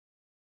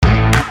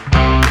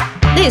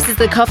This is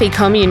the Coffee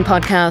Commune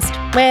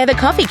podcast, where the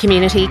coffee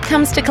community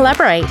comes to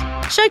collaborate,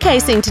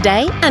 showcasing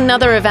today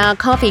another of our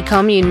Coffee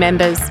Commune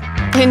members.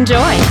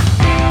 Enjoy.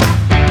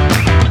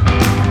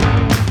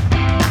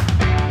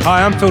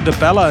 Hi, I'm Phil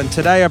DeBella, and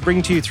today I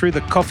bring to you through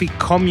the Coffee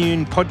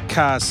Commune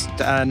podcast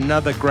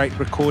another great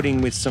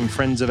recording with some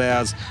friends of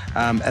ours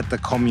at the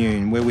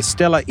Commune. We're with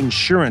Stellar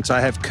Insurance. I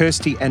have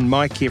Kirsty and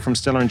Mike here from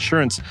Stellar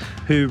Insurance,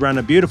 who run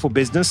a beautiful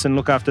business and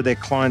look after their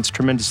clients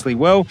tremendously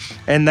well,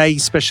 and they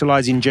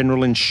specialise in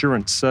general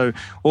insurance. So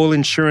all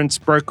insurance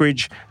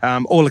brokerage,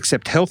 all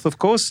except health, of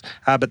course,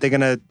 but they're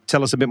going to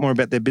tell us a bit more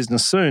about their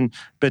business soon.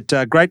 But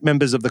great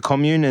members of the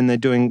Commune, and they're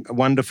doing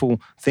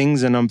wonderful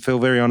things, and I feel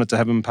very honoured to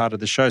have them part of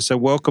the show. So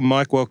welcome,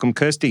 Mike. Welcome,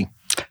 Kirsty.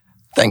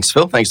 Thanks,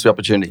 Phil. Thanks for the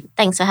opportunity.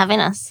 Thanks for having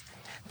us.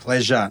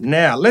 Pleasure.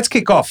 Now, let's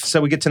kick off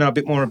so we get to know a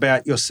bit more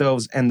about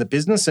yourselves and the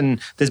business.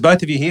 And there's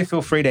both of you here.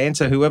 Feel free to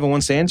answer, whoever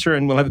wants to answer,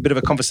 and we'll have a bit of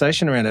a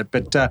conversation around it.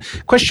 But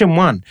question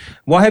one,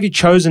 why have you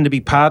chosen to be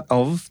part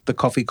of the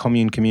Coffee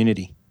Commune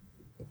community?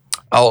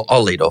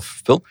 I'll lead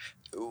off, Phil.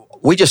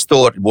 We just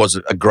thought it was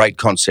a great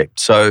concept.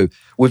 So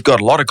we've got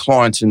a lot of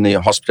clients in the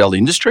hospitality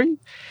industry,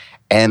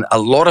 and a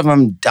lot of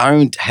them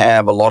don't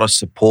have a lot of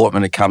support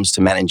when it comes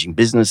to managing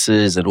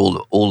businesses and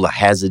all the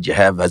hazard you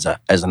have as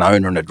an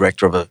owner and a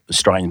director of an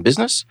Australian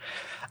business.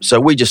 So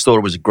we just thought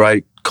it was a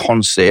great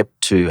concept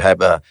to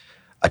have a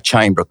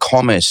Chamber of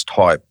Commerce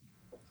type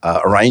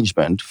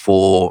arrangement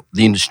for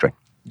the industry.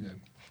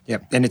 Yeah,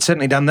 and it's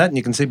certainly done that, and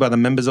you can see by the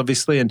members,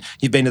 obviously, and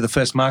you've been to the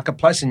first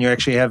marketplace, and you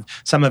actually have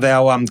some of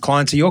our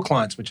clients are your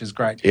clients, which is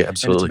great. Yeah,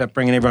 absolutely. And it's about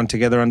bringing everyone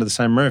together under the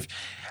same roof.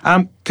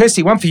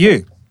 Kirsty, one for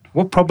you.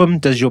 What problem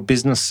does your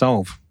business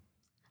solve?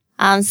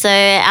 So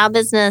our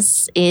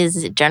business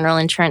is general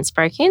insurance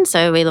broking,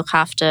 so we look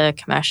after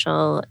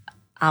commercial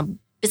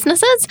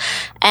businesses,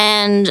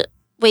 and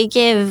we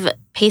give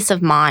peace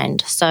of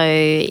mind. So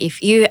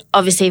if you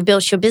obviously have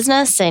built your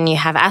business and you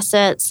have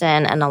assets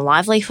and a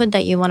livelihood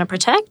that you want to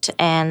protect,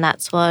 and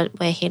that's what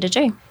we're here to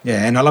do.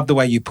 Yeah, and I love the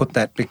way you put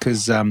that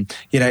because,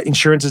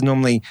 insurance is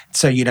normally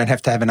so you don't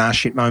have to have an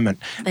shit moment,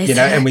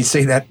 and we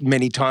see that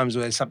many times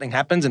where something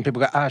happens and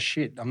people go,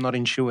 shit, I'm not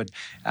insured.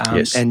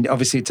 Yes. And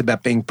obviously it's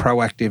about being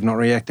proactive, not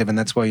reactive, and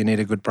that's why you need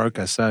a good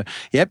broker. So,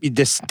 yep, you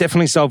just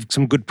definitely solved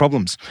some good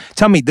problems.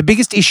 Tell me, the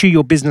biggest issue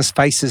your business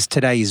faces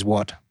today is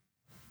what?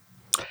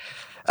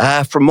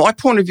 From my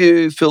point of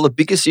view, Phil, the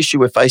biggest issue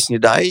we're facing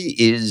today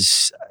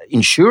is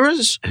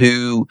insurers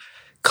who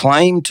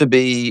claim to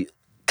be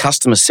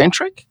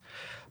customer-centric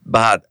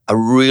but are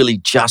really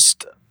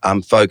just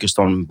focused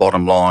on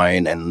bottom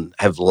line and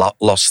have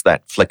lost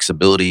that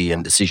flexibility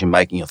and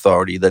decision-making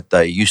authority that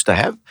they used to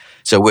have.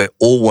 So we're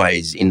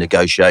always in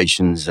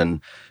negotiations and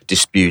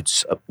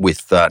disputes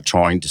with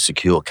trying to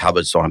secure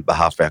covers on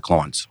behalf of our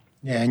clients.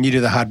 Yeah, and you do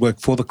the hard work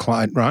for the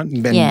client, right?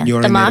 And then yeah,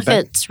 you're the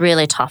market's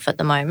really tough at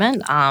the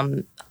moment.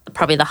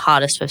 Probably the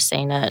hardest we've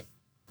seen it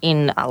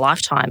in a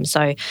lifetime.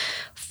 So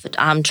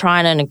I'm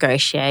trying to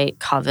negotiate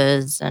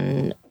covers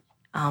and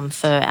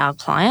for our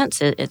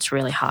clients, it's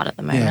really hard at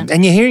the moment. Yeah.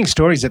 And you're hearing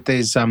stories that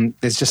there's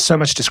just so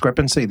much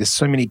discrepancy. There's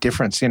so many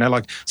difference.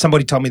 Like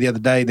somebody told me the other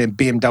day, their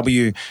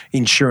BMW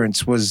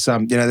insurance was,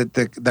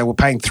 that they were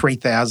paying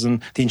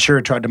 $3,000. The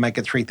insurer tried to make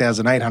it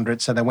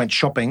 $3,800, so they went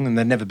shopping, and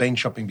they'd never been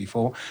shopping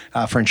before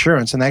for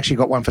insurance, and they actually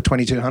got one for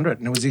 $2,200,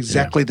 and it was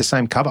exactly the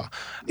same cover.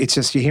 It's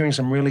just you're hearing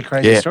some really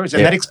crazy stories,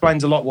 and that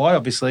explains a lot why,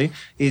 obviously,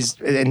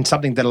 and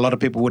something that a lot of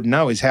people wouldn't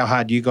know is how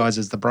hard you guys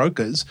as the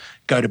brokers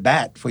go to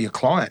bat for your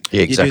client.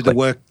 Yeah, exactly. You do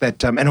the work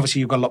that, and obviously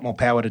you've got a lot more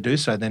power to do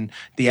so than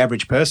the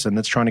average person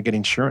that's trying to get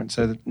insurance.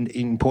 So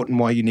important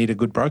why you need a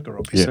good broker,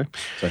 obviously.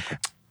 Yeah, exactly.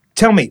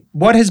 Tell me,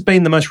 what has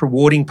been the most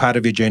rewarding part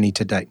of your journey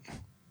to date?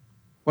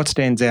 What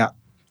stands out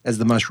as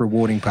the most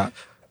rewarding part?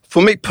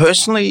 For me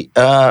personally,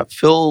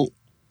 Phil,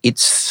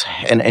 it's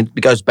and it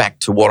goes back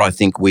to what I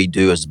think we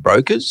do as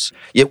brokers.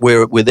 Yet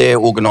we're there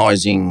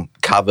organising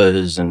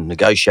covers and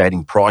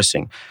negotiating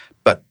pricing,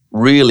 but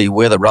really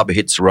where the rubber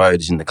hits the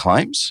road is in the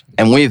claims.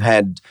 And we've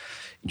had,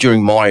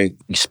 during my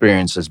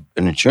experience as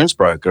an insurance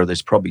broker,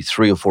 there's probably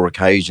 3 or 4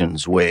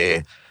 occasions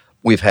where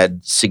we've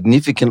had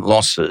significant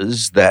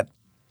losses that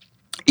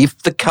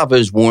if the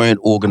covers weren't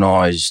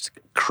organised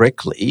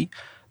correctly,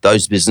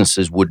 those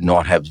businesses would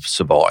not have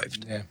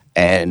survived. Yeah.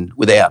 And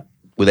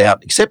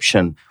without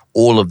exception,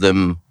 all of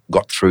them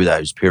got through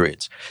those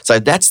periods. So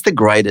that's the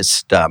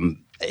greatest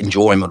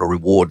enjoyment or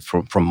reward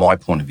from my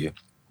point of view.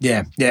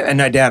 Yeah, and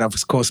no doubt,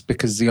 of course,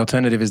 because the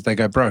alternative is they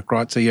go broke,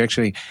 right? So you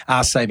actually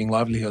are saving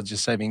livelihoods, you're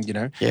saving,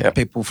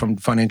 people from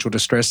financial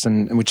distress,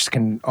 and which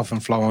can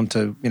often flow on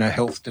to,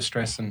 health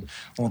distress and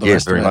all the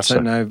rest of it. So,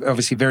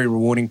 obviously, very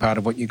rewarding part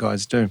of what you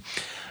guys do.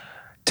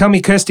 Tell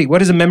me, Kirsty,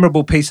 what is a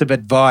memorable piece of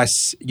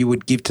advice you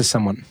would give to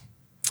someone?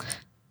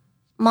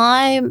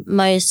 My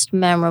most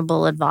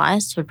memorable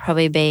advice would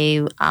probably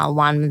be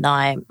one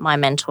that my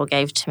mentor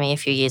gave to me a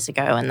few years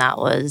ago, and that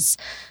was,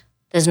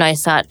 there's no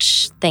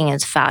such thing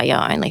as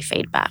failure, only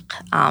feedback.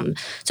 So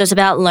it's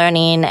about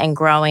learning and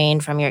growing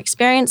from your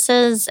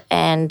experiences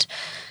and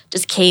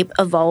just keep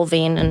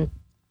evolving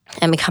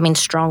and becoming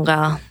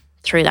stronger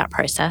through that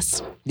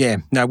process. Yeah,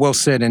 no, well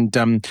said. And,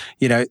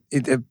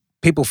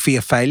 people fear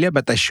failure,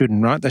 but they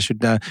shouldn't, right? They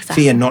should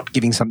fear not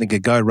giving something a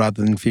go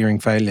rather than fearing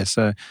failure.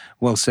 So,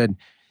 well said.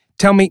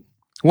 Tell me,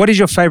 what is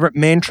your favourite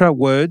mantra,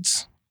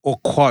 words or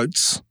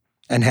quotes,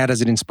 and how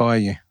does it inspire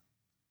you?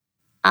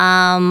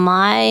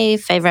 My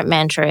favourite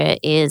mantra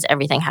is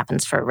everything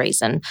happens for a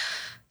reason.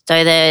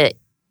 So there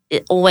are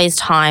always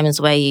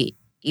times where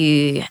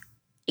you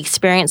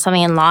experience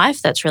something in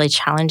life that's really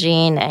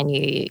challenging and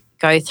you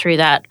go through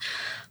that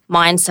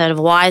mindset of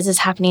why is this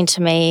happening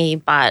to me?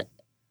 But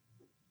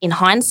in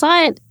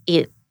hindsight,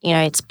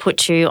 it's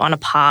put you on a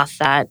path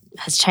that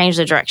has changed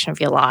the direction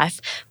of your life,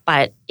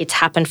 but it's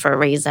happened for a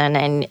reason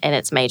and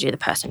it's made you the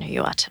person who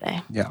you are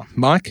today. Yeah.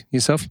 Mike,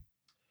 yourself?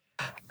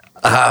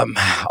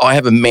 I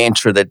have a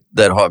mantra that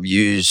I've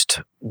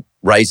used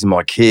raising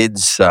my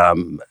kids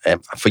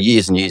for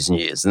years and years and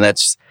years, and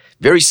that's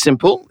very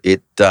simple. If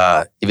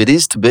it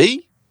is to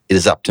be, it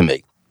is up to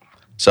me.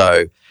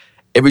 So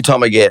every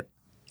time I get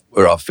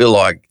where I feel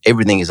like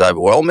everything is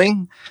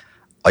overwhelming,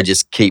 I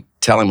just keep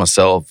telling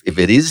myself, if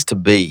it is to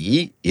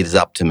be, it is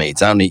up to me.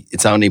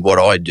 It's only what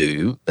I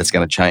do that's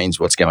going to change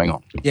what's going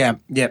on. Yeah.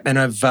 And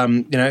I've,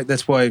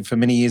 that's why for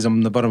many years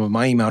on the bottom of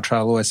my email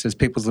trail always says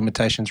people's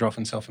limitations are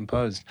often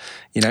self-imposed,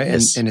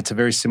 Yes. and it's a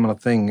very similar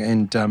thing,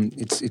 and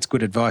it's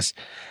good advice.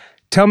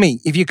 Tell me,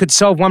 if you could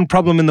solve one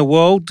problem in the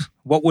world,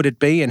 what would it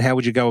be and how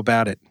would you go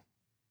about it?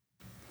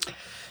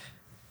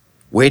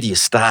 Where do you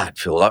start,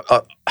 Phil?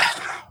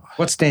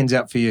 What stands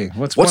out for you?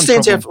 What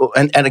stands out?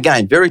 And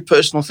again, very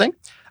personal thing.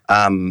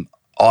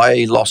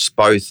 I lost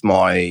both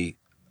my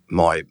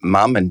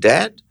mum and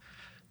dad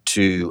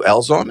to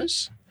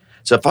Alzheimer's.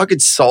 So if I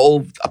could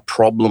solve a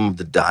problem of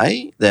the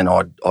day, then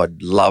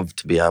I'd love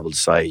to be able to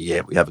say,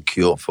 yeah, we have a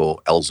cure for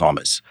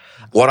Alzheimer's.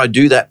 What I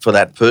do for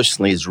that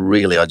personally is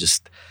really I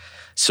just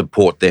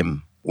support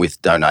them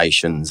with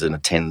donations and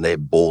attend their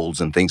balls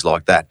and things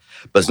like that.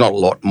 But there's not a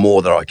lot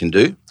more that I can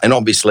do. And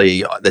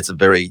obviously that's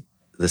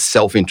the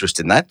self-interest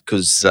in that,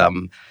 because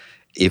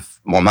if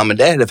my mum and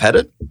dad have had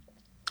it,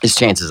 his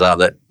chances are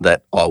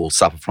that I will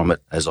suffer from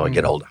it as I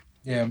get older.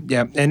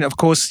 Yeah. And of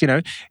course,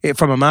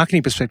 from a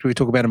marketing perspective, we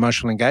talk about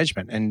emotional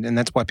engagement, and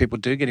that's why people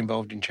do get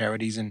involved in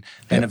charities and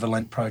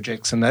benevolent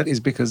projects, and that is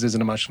because there's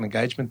an emotional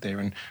engagement there.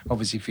 And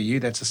obviously for you,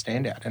 that's a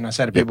standout. And I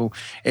say to people,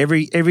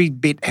 every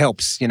bit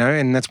helps,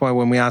 and that's why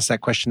when we ask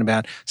that question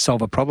about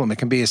solve a problem, it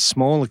can be as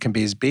small, it can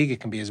be as big, it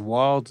can be as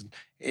wild,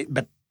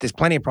 but there's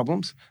plenty of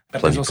problems,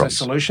 but there's also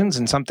solutions,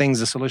 and some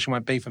things the solution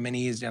won't be for many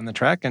years down the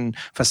track, and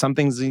for some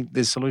things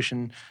there's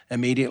solution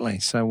immediately.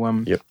 So,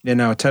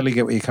 I totally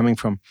get where you're coming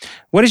from.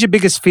 What is your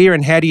biggest fear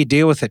and how do you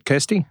deal with it,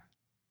 Kirsty?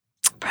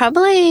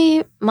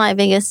 Probably my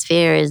biggest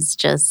fear is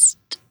just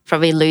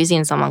probably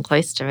losing someone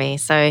close to me.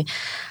 So,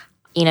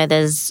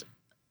 there's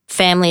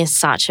family is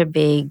such a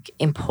big,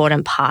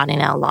 important part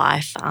in our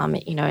life.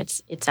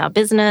 It's our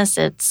business,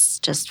 it's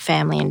just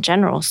family in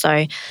general.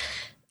 So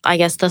I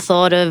guess the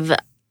thought of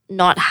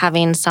not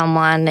having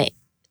someone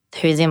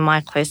who's in my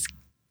close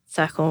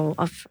circle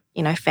of,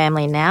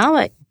 family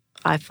now,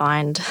 I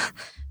find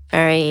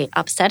very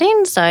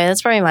upsetting. So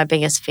that's probably my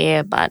biggest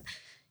fear. But,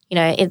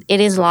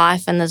 it is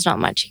life and there's not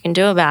much you can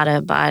do about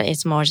it, but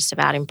it's more just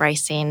about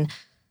embracing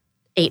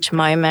each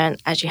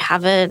moment as you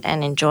have it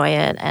and enjoy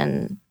it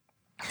and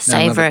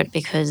savor it,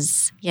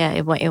 because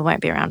it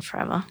won't be around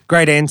forever.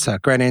 Great answer,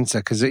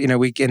 because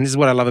and this is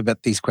what I love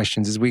about these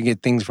questions is we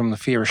get things from the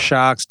fear of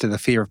sharks to the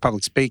fear of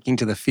public speaking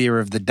to the fear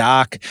of the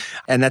dark,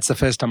 and that's the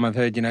first time I've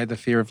heard the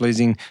fear of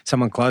losing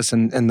someone close,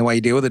 and the way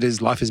you deal with it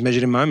is life is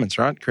measured in moments,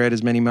 right? Create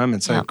as many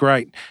moments. So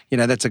great,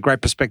 that's a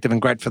great perspective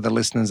and great for the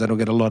listeners that'll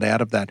get a lot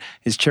out of that.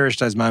 Is cherish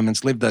those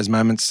moments, live those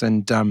moments,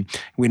 and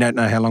we don't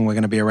know how long we're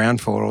going to be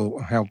around for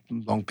or how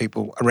long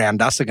people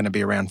around us are going to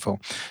be around for.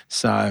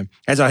 So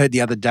as I heard the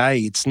other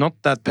day, it's not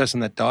that person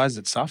that dies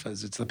that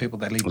suffers, it's the people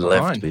that leave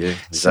behind.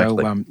 Exactly.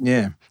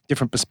 So,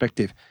 different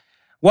perspective.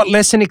 What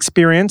lesson,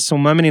 experience, or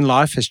moment in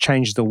life has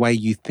changed the way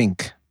you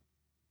think?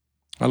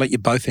 I'll let you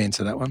both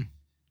answer that one.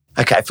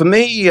 Okay, for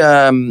me,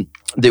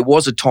 there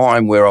was a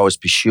time where I was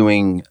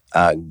pursuing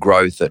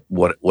growth at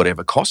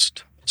whatever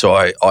cost. So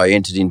I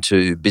entered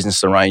into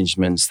business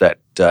arrangements that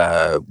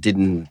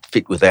didn't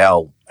fit with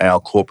our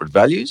corporate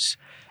values,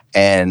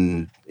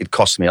 and it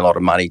cost me a lot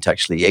of money to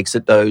actually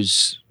exit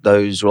those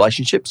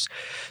relationships.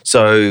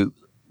 So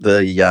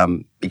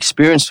the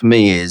experience for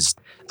me is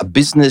a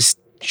business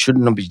should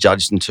not be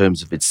judged in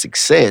terms of its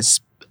success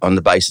on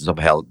the basis of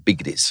how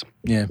big it is.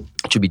 Yeah.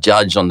 It should be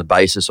judged on the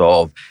basis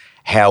of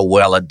how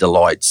well it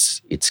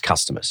delights its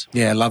customers.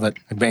 Yeah, I love it.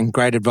 And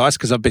great advice,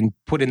 because I've been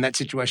put in that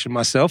situation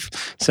myself.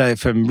 So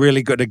from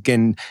really good,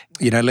 again,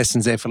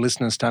 lessons there for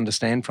listeners to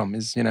understand from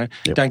is,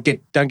 don't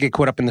get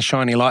caught up in the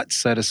shiny lights,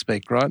 so to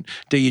speak, right?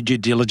 Do your due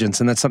diligence.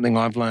 And that's something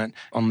I've learned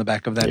on the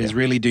back of that is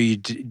really do your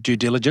due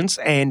diligence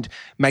and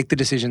make the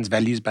decisions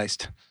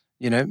values-based.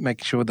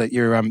 Make sure that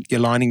you're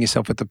aligning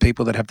yourself with the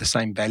people that have the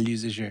same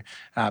values as you.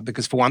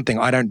 Because for one thing,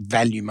 I don't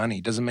value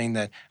money. Doesn't mean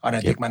that I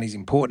don't think money's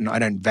important. I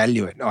don't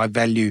value it. I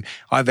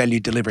value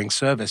delivering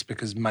service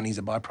because money's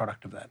a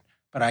byproduct of that.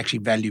 but I actually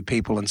value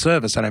people and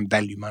service. I don't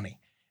value money.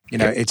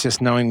 It's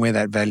just knowing where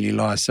that value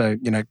lies. So,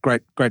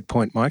 great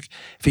point, Mike.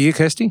 For you,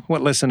 Kirsty,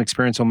 what lesson,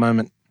 experience or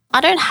moment? I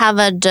don't have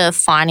a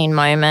defining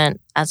moment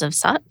as of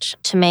such.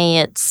 To me,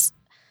 it's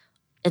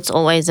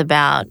always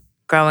about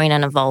growing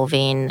and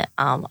evolving.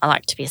 I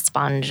like to be a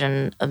sponge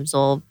and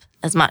absorb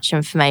as much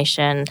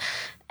information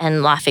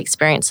and life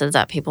experiences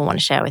that people want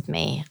to share with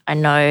me. I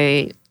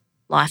know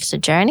life's a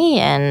journey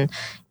and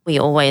we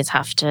always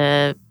have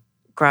to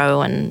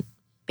grow and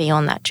be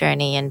on that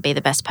journey and be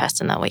the best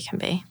person that we can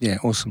be. Yeah,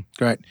 awesome.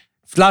 Great.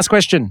 Last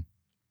question.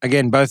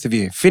 Again, both of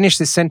you. Finish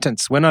this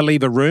sentence. When I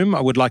leave a room,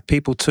 I would like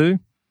people to...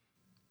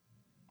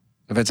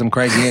 I've had some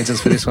crazy answers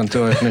for this one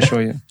too, I can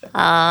assure you.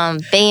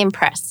 Be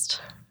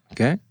impressed.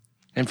 Okay.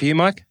 And for you,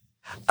 Mike?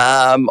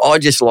 I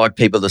just like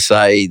people to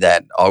say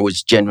that I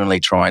was genuinely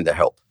trying to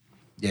help.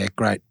 Yeah,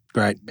 great.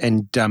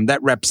 And that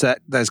wraps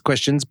those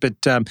questions.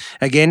 But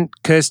again,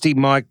 Kirsty,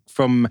 Mike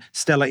from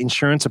Stellar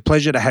Insurance, a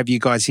pleasure to have you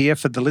guys here.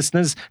 For the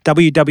listeners,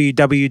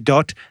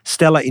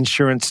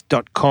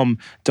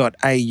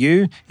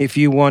 www.stellarinsurance.com.au. If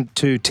you want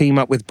to team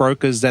up with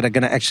brokers that are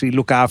going to actually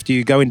look after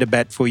you, go into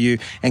bat for you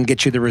and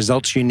get you the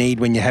results you need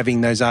when you're having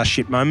those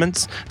shit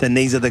moments, then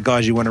these are the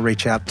guys you want to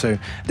reach out to.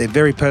 They're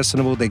very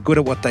personable. They're good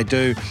at what they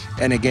do.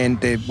 And again,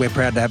 we're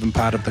proud to have them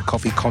part of the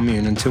Coffee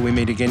Commune. Until we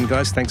meet again,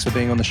 guys, thanks for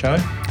being on the show.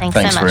 Thanks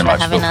so much very much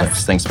for having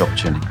us. Thanks for the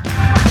opportunity.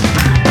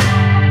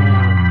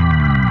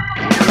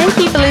 Thank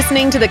you for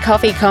listening to the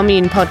Coffee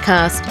Commune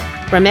podcast.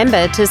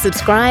 Remember to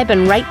subscribe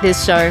and rate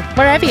this show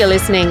wherever you're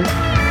listening.